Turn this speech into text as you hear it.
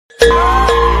Hi,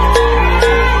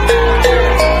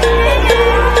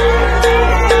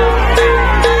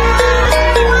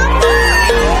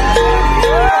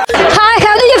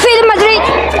 how do you feel in Madrid?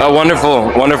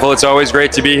 Wonderful, wonderful. It's always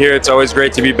great to be here. It's always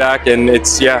great to be back, and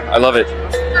yeah, I love it.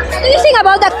 What do you think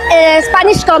about the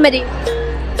Spanish comedy?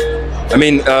 I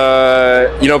mean,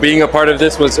 you know, being a part of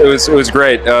this was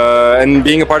great, and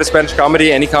being a part of Spanish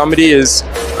comedy, any comedy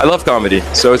I love comedy,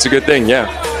 so it's a good thing. Yeah.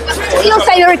 What's your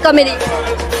favorite comedy?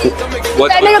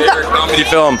 What's my favorite comedy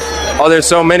film? Oh, there's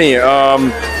so many.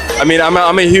 I mean,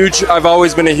 I've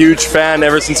always been a huge fan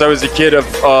ever since I was a kid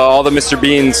of all the Mr.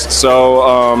 Beans. So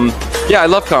yeah, I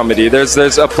love comedy. There's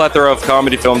a plethora of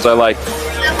comedy films I like.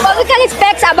 What we can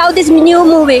expect about this new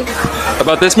movie?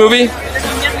 About this movie?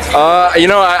 You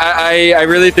know, I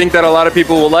really think that a lot of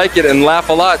people will like it and laugh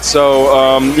a lot.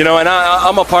 So, you know, and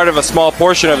I'm a part of a small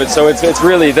portion of it. So it's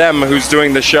really them who's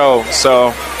doing the show.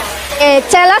 So.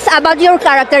 Tell us about your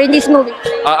character in this movie.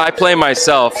 I play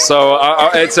myself, so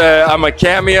I'm a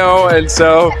cameo, and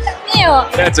so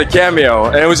it's a cameo,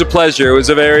 and it was a pleasure.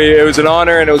 It was an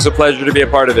honor, and it was a pleasure to be a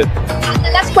part of it. And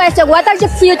the last question: what are your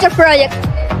future projects?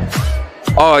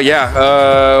 Oh yeah,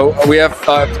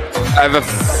 I have a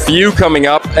few coming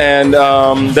up, and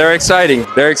they're exciting.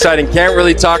 They're exciting. Can't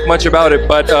really talk much about it,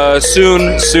 but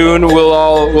soon we'll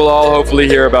all hopefully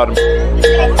hear about them.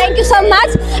 Thank you so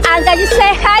much, and can you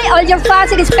say hi all your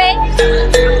fans in Spain?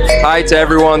 Hi to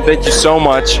everyone. Thank you so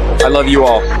much. I love you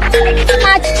all. Thank you so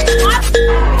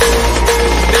much.